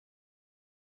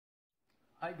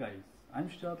Hi guys, I'm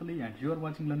Shratali and you are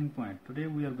watching Learning Point. Today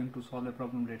we are going to solve a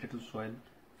problem related to soil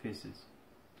phases.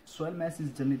 Soil mass is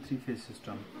generally three-phase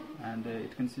system and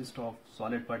it consists of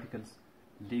solid particles,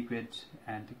 liquid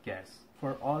and gas.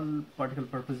 For all practical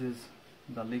purposes,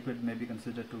 the liquid may be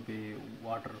considered to be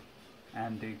water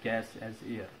and the gas as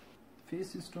air.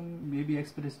 Phase system may be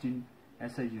expressed in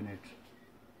SI unit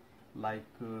like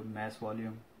mass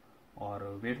volume or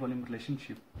weight volume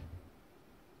relationship.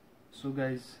 So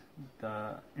guys,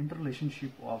 the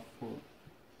interrelationship of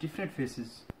different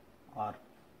phases are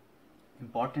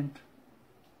important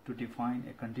to define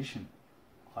a condition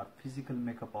or physical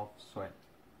makeup of soil.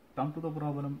 Come to the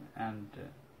problem and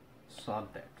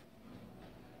solve that.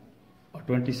 A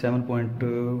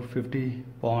 27.50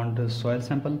 pound soil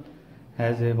sample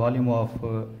has a volume of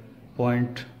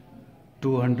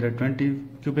 0.220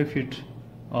 cubic feet,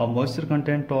 a moisture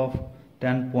content of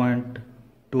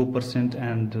 10.2%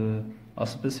 and a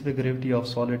specific gravity of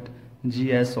solid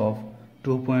Gs of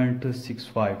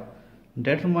 2.65.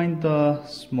 Determine the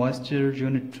moisture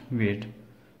unit weight,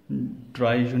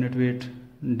 dry unit weight,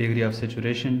 degree of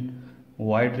saturation,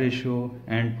 void ratio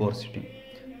and porosity.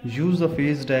 Use the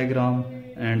phase diagram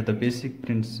and the basic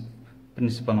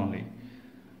principle only.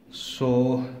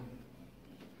 So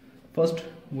first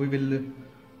we will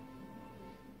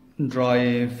draw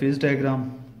a phase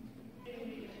diagram.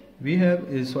 We have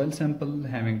a soil sample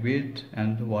having weight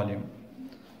and volume.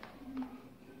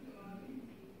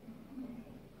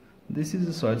 This is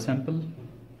a soil sample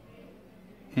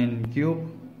in cube.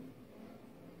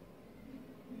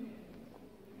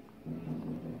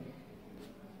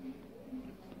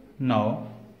 Now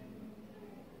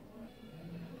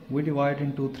we divide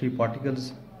into three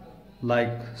particles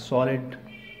like solid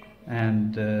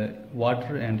and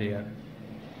water and air.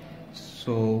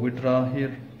 So we draw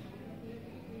here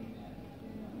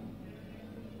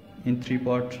in three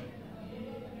parts.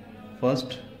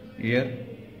 First air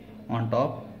on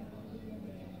top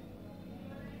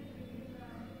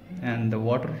and the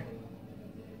water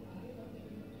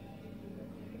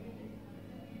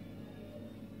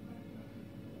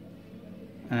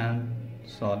and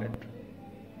solid.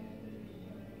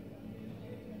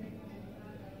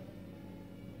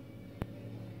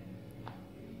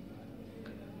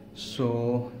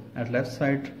 So at left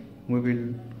side we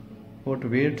will put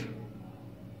weight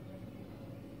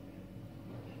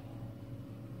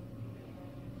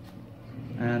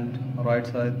and right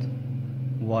side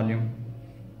volume.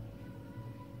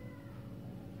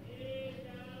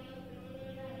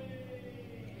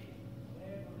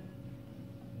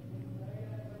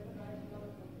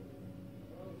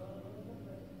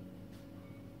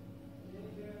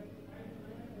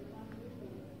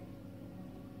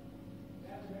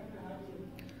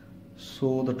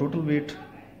 So the total weight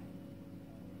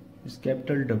is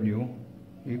capital W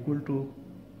equal to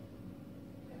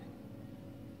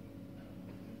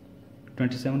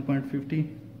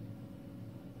 27.50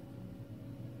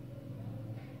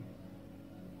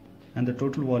 and the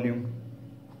total volume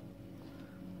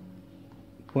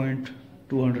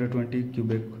 0.220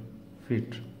 cubic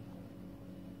feet.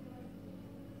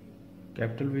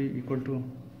 Capital V equal to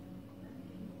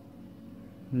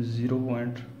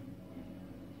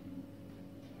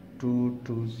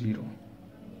 0.220.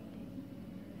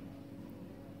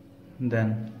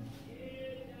 Then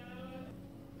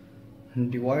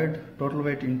divide total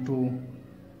weight into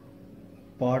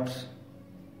parts,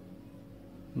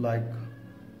 like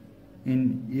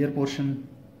in air portion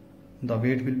the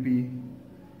weight will be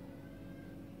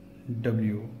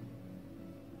W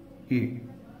E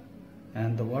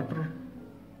and the water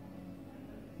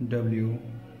W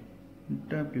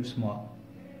small,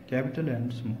 capital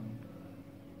and small,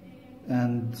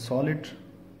 and solid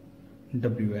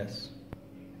WS.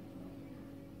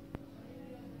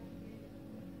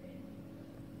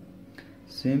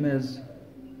 Same as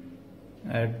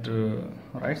at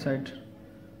right side,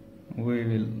 we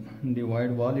will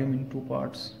divide volume in two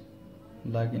parts,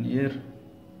 like in air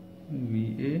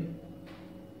VA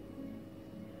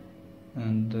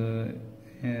and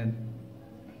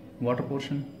water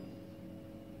portion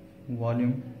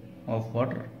volume of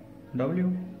water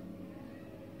W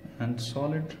and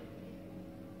solid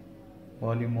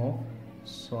volume of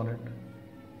solid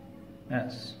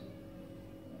S.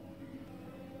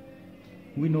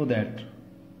 We know that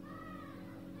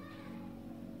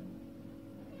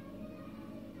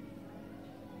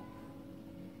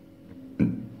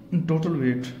total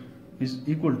weight is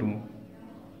equal to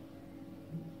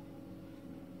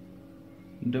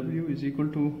W is equal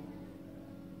to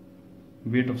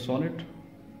weight of solid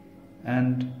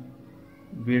and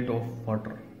weight of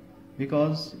water,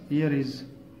 because air is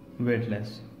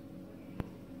weightless.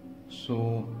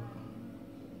 So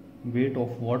weight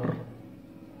of water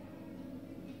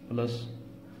plus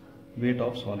weight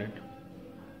of solid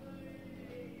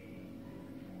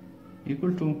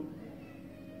equal to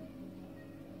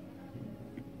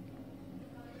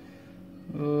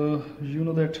you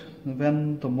know that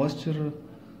when the moisture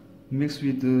mix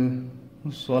with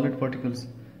solid particles,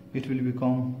 it will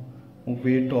become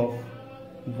weight of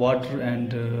water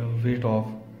and weight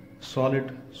of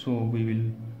solid. So we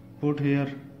will put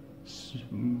here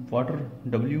water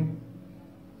W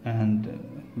and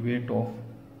weight of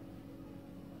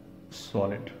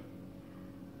solid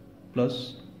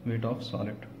plus weight of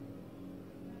solid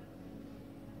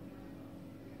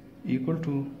equal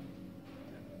to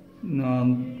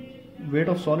weight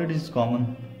of solid is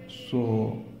common,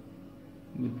 so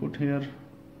we put here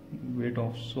weight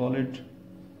of solid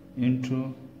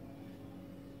into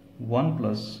 1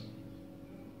 plus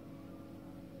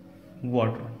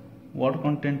water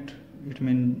content, it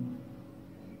means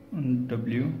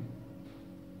W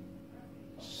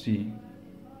C.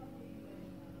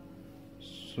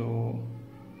 So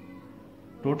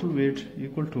total weight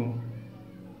equal to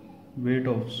weight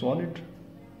of solid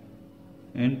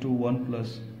into 1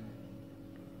 plus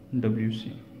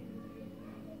WC.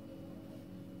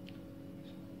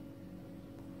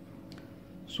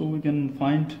 So we can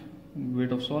find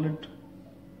weight of solid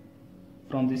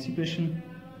from this equation.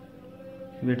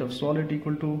 Weight of solid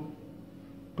equal to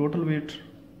total weight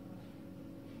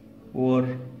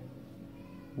over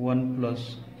 1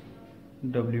 plus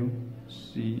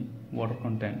WC water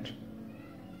content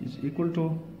is equal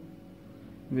to,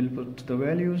 we'll put the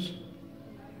values.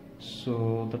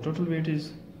 So the total weight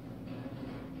is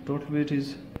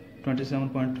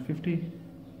 27.50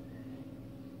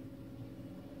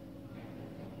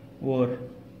 over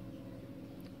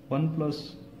 1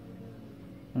 plus,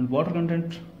 and water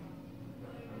content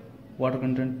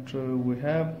we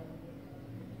have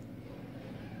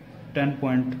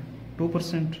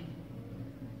 10.2%,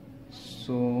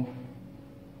 so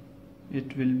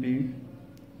it will be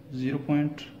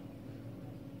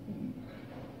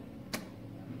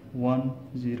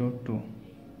 0.102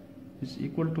 is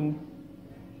equal to,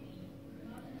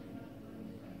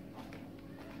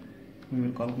 we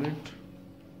will calculate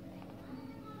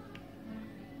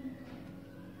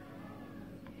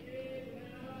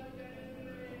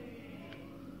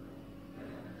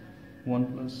 1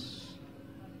 plus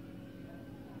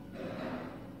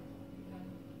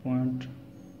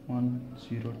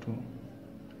 0.102,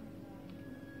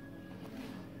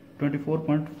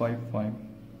 24.55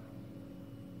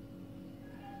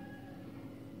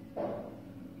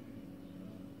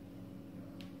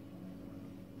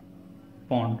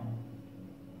 pound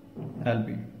LB.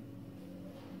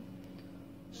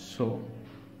 So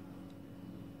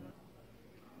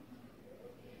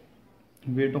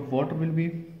weight of water will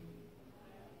be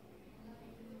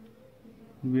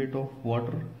weight of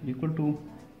water equal to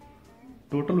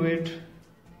total weight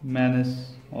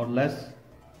minus or less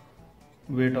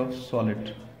weight of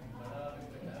solid.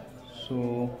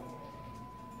 So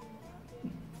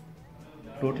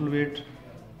total weight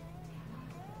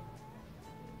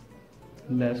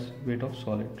less weight of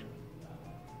solid,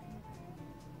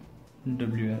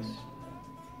 WS,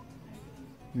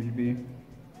 will be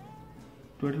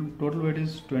total weight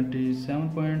is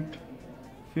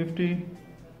 27.50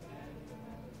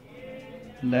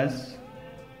 less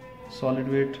solid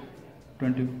weight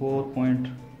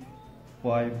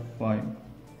 24.55.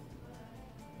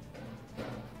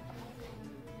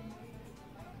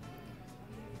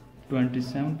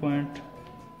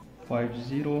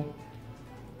 $27.50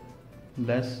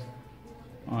 less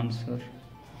answer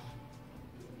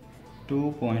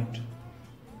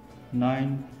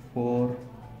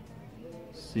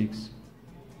 2.946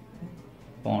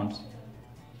 pounds.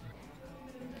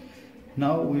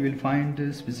 Now we will find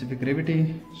the specific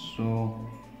gravity. So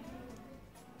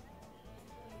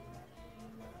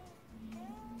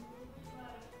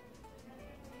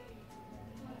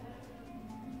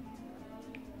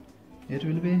it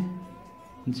will be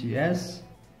GS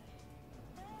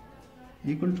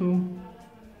equal to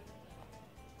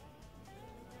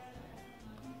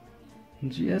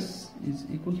GS is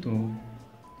equal to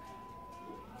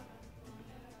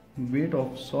weight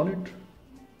of solid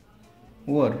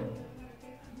over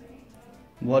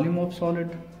volume of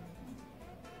solid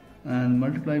and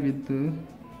multiply with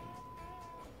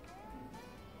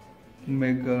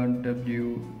omega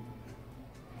W,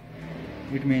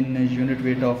 it means unit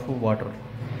weight of water.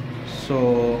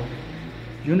 So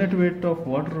unit weight of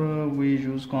water we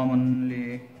use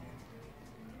commonly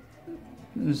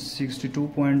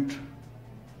 62.0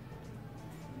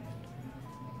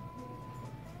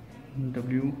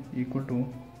 W equal to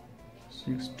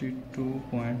 62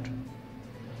 point,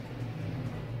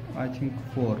 I think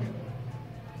 4.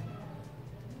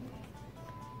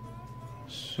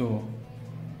 So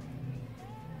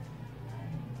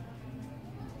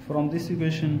from this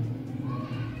equation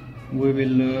we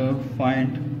will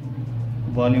find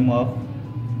volume of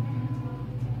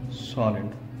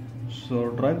solid.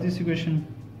 So derive this equation.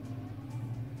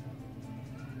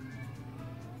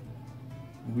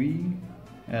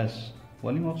 Vs,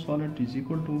 volume of solid, is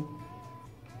equal to,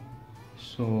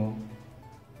 so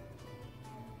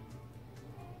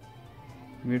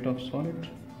weight of solid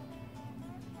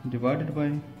divided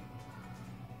by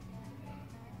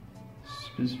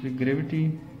specific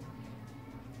gravity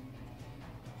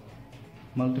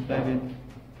multiplied with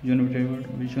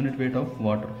unit weight of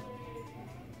water.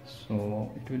 So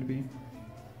it will be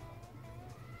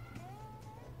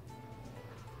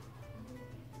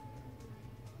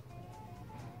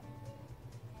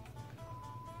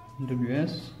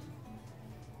Ws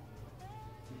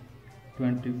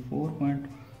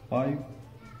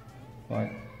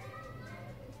 24.55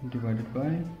 divided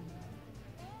by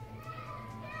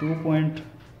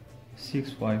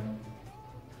 2.65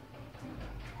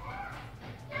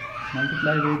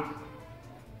 multiply with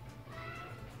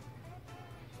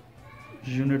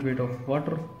unit weight of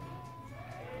water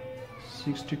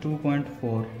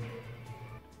 62.4,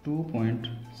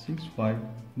 2.65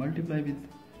 multiply with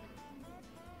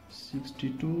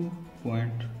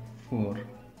 62.4,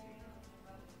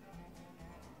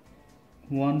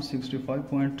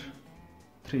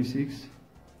 165.36,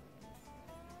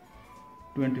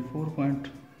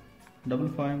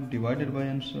 24.55 divided by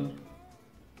answer,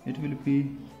 it will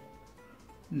be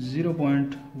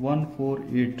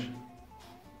 0.148,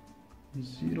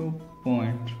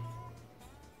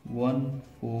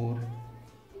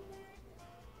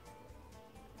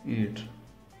 0.148,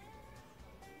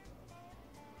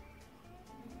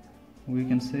 we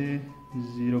can say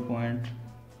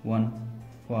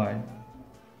 0.15.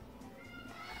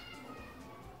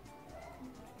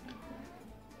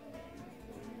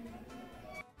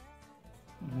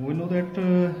 We know that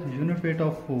unit weight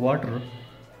of water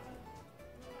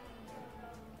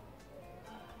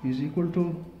is equal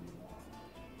to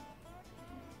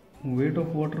weight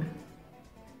of water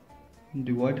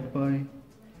divided by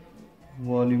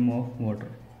volume of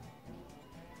water.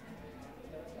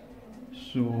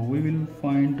 So we will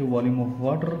find the volume of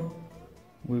water,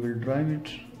 we will derive it.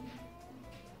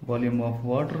 Volume of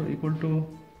water equal to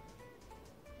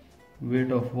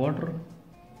weight of water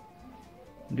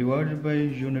divided by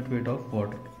unit weight of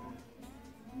water.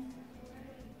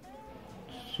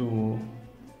 So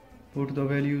put the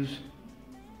values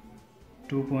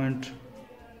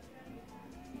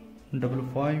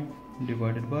 2.55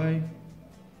 divided by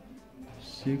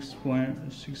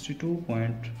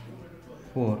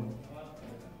 62.4,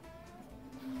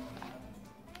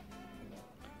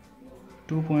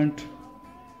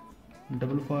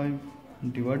 2.55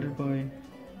 divided by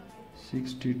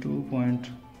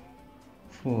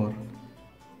 62.4,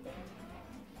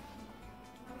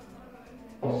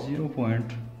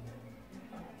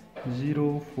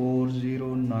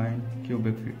 0.0409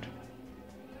 cubic feet.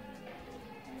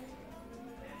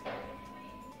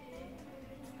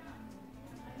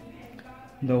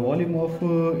 The volume of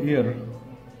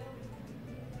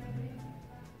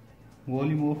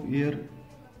air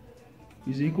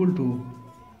is equal to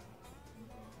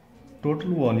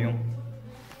total volume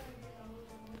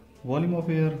of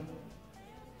air,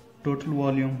 total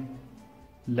volume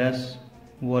less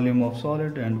volume of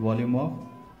solid and volume of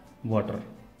water,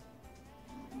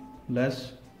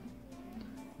 less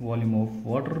volume of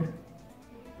water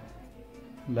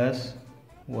less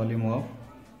volume of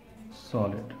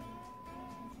solid,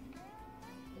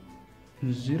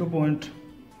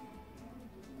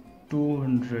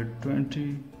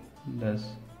 0.220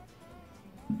 less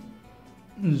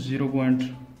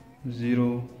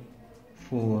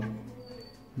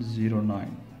 0.0409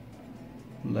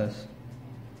 less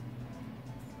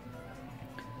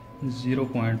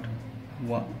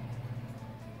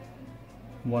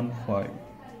 0.115.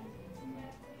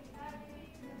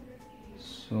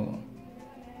 So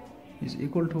is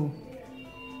equal to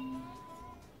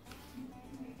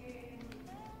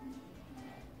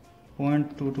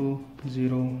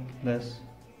 0.220 less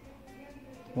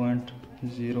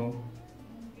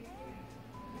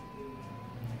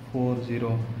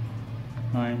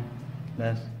 0.0409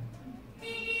 less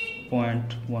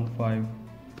 0.15,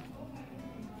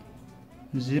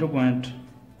 0.029.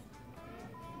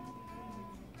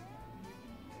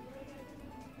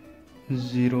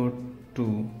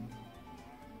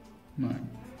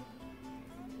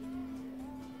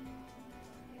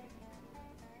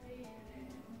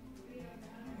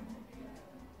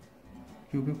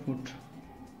 cubic foot.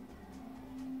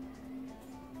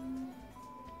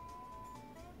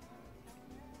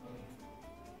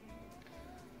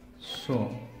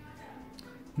 So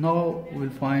now we'll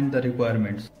find the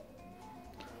requirements.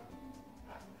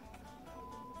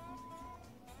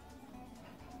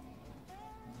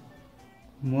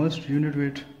 Most unit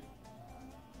weight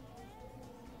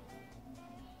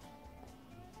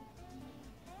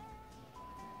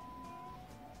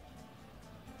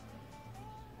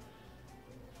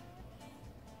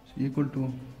is equal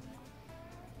to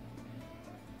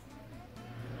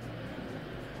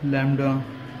lambda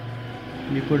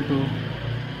equal to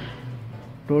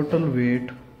total weight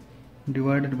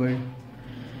divided by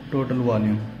total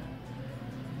volume.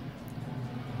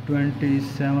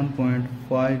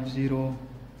 27.50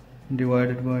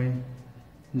 divided by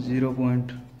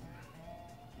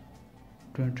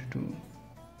 0.22.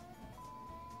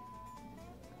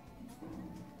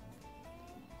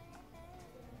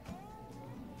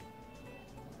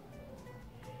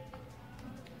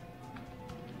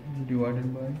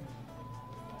 Divided by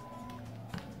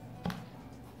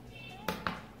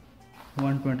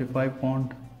 125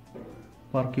 pound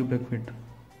per cubic feet.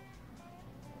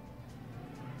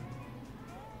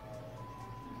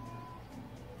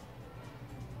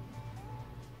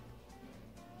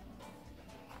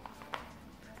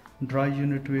 Dry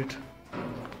unit weight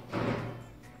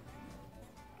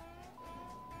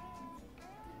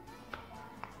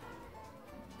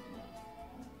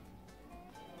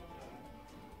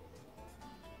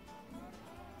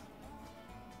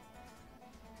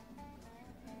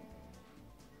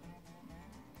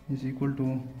is equal to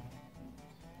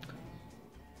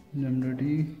lambda d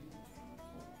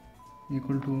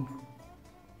equal to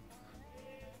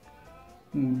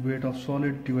weight of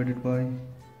solid divided by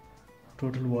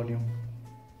total volume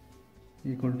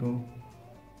equal to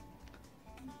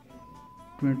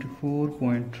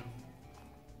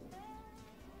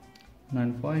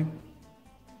 24.95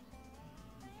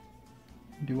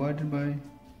 divided by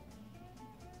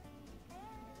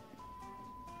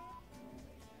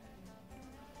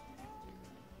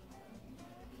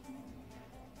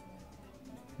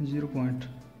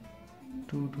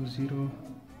 0.220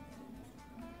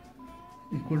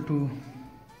 equal to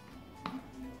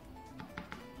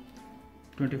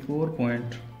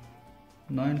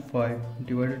 24.95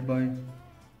 divided by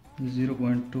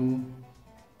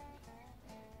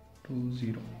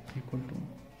 0.220 equal to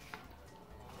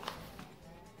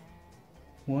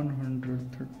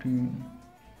 113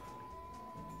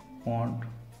 pound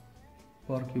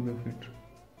per cubic feet.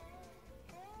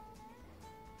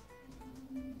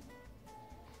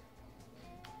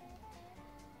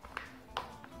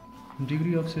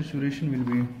 Degree of saturation will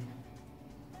be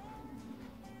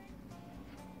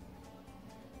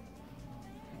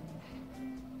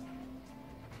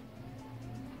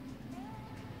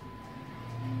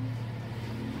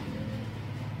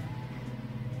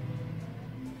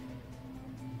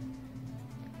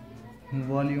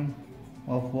volume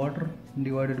of water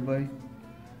divided by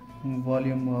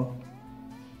volume of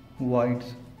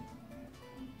whites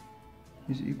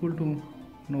is equal to,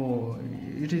 no,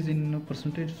 it is in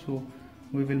percentage, so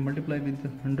we will multiply with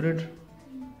 100.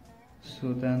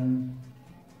 So then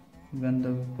when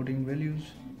the putting values,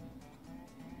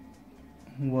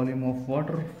 volume of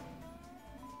water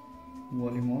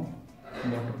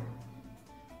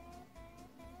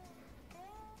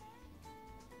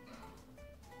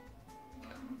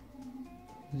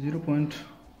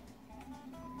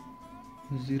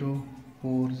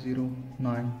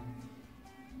 0.0409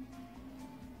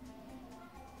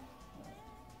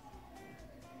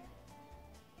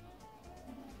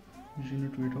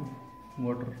 unit weight of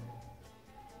water,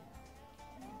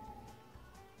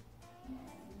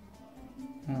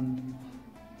 and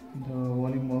the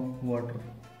volume of water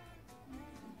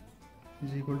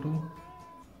is equal to,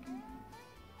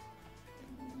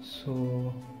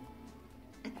 so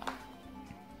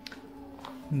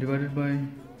divided by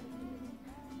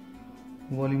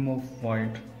volume of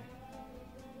white,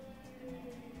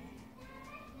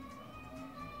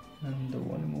 and the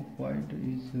volume of white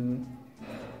is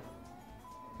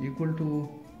equal to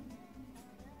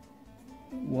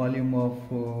volume of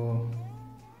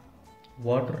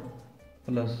water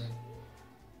plus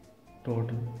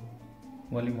total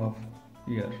volume of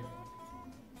air.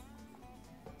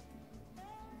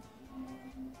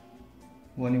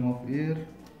 Volume of air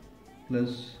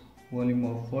plus volume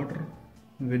of water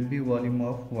will be volume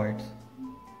of whites.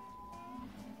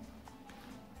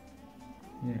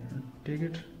 Yeah, take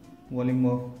it, volume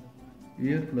of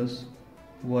air plus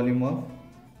volume of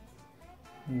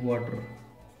water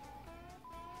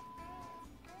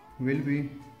will be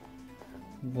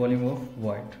volume of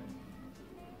white.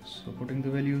 So putting the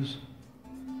values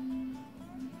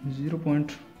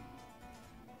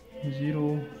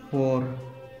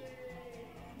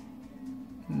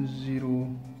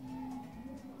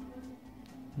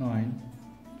 0.0409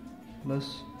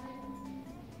 plus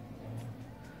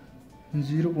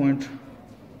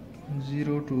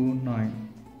 0.029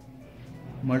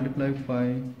 multiplied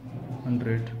by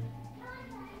 100.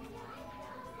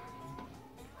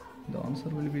 The answer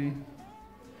will be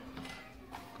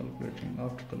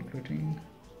after calculating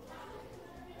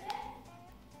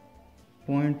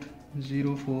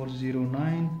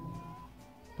 0.0409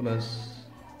 plus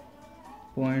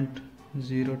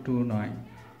 0.029.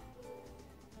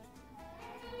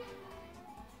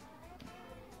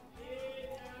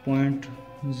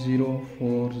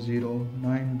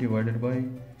 0.0409 divided by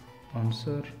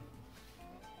answer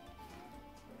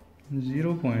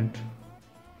 0.588.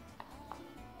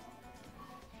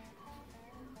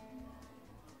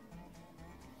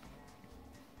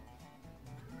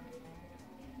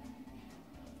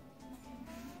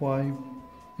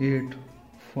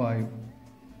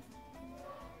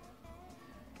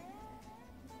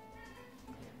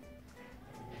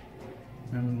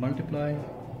 And multiply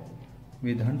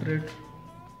with 100.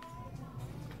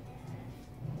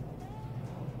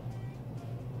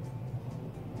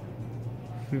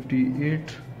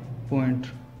 58%.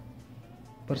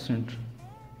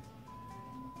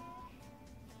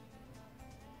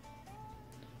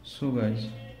 So guys,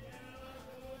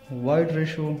 white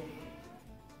ratio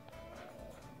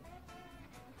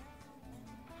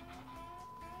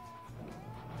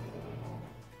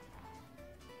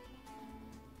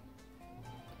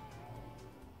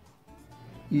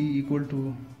E equal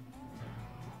to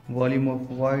volume of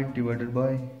white divided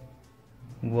by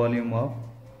volume of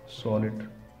solid.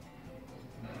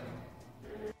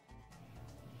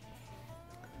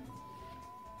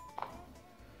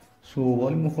 So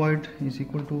volume of white is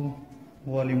equal to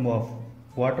volume of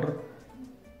water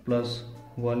plus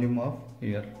volume of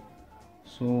air.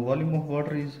 So volume of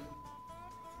water is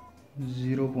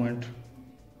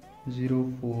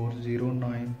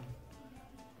 0.0409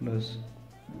 plus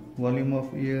volume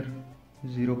of air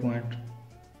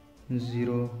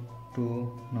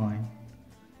 0.029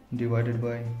 divided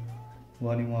by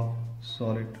volume of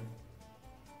solid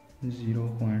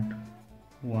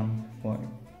 0.15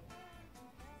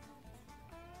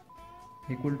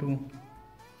 equal to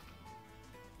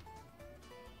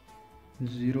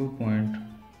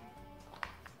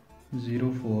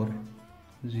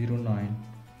 0.0409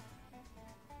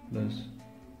 plus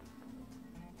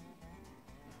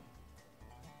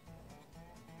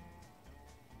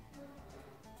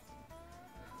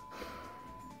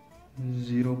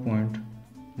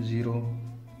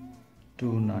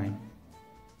 0.029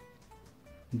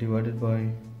 divided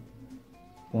by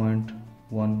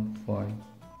 0.15.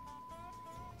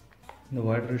 The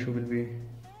white ratio will be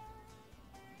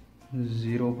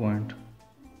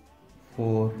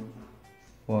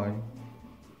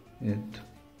 0.458.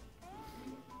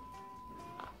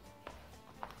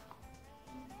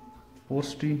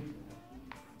 Porosity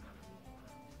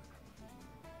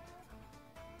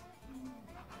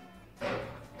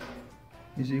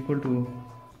is equal to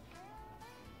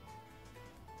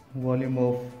volume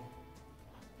of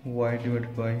white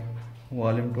divided by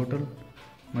volume total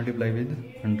multiply with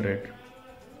 100.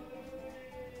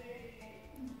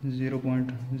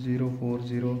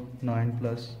 0.0409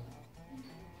 plus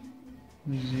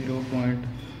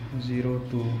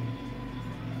 0.02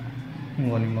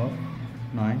 volume of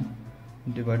 9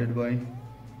 divided by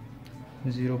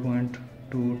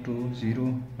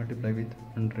 0.220 multiply with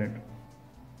 100.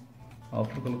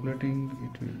 After calculating,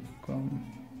 it will come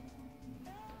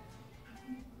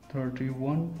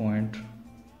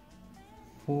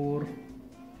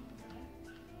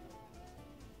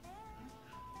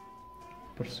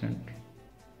 31.4%.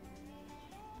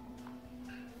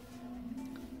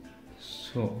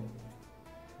 So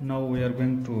now we are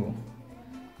going to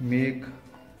make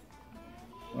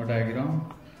a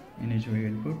diagram in which we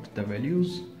will put the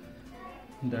values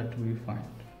that we find.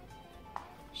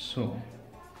 So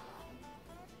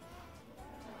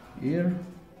air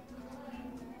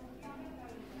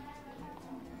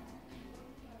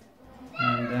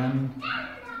and then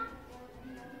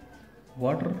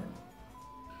water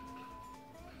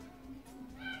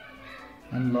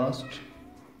and last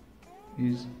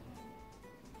is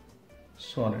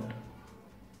solid.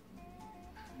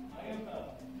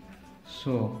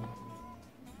 So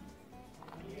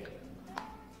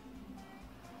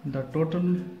the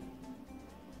total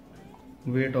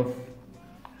weight of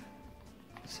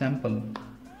sample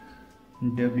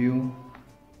W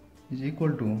is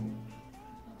equal to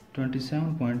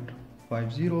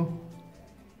 27.50,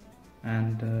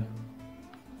 and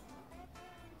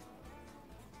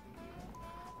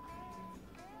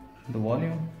the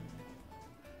volume,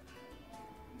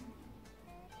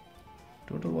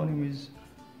 total volume is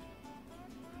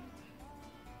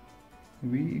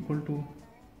V equal to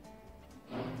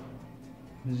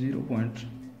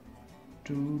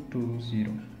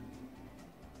 0.220,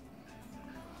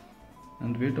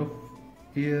 and weight of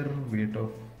air, weight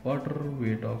of water,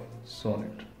 weight of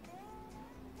solid,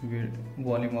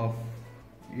 volume of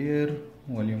air,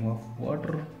 volume of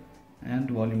water, and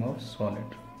volume of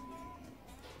solid.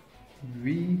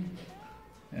 V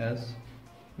as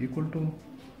equal to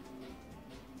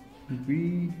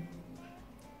V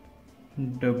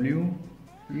W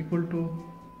equal to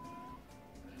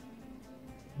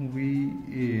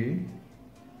VA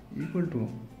equal to,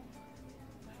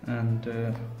 and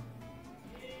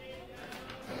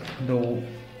the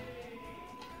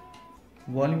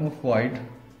volume of void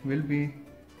will be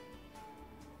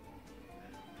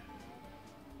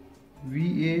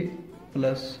VA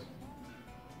plus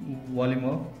volume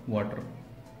of water.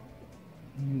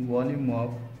 Volume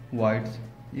of voids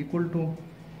equal to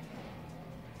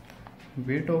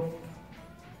weight of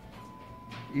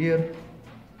air,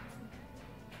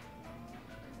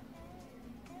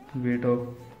 weight of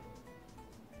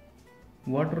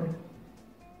water,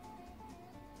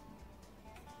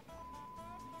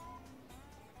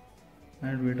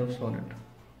 and weight of solid.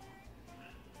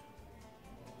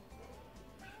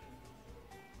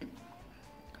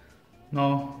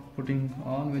 Now putting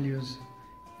all values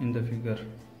in the figure.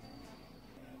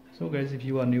 So guys, if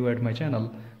you are new at my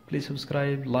channel, please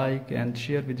subscribe, like and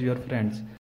share with your friends.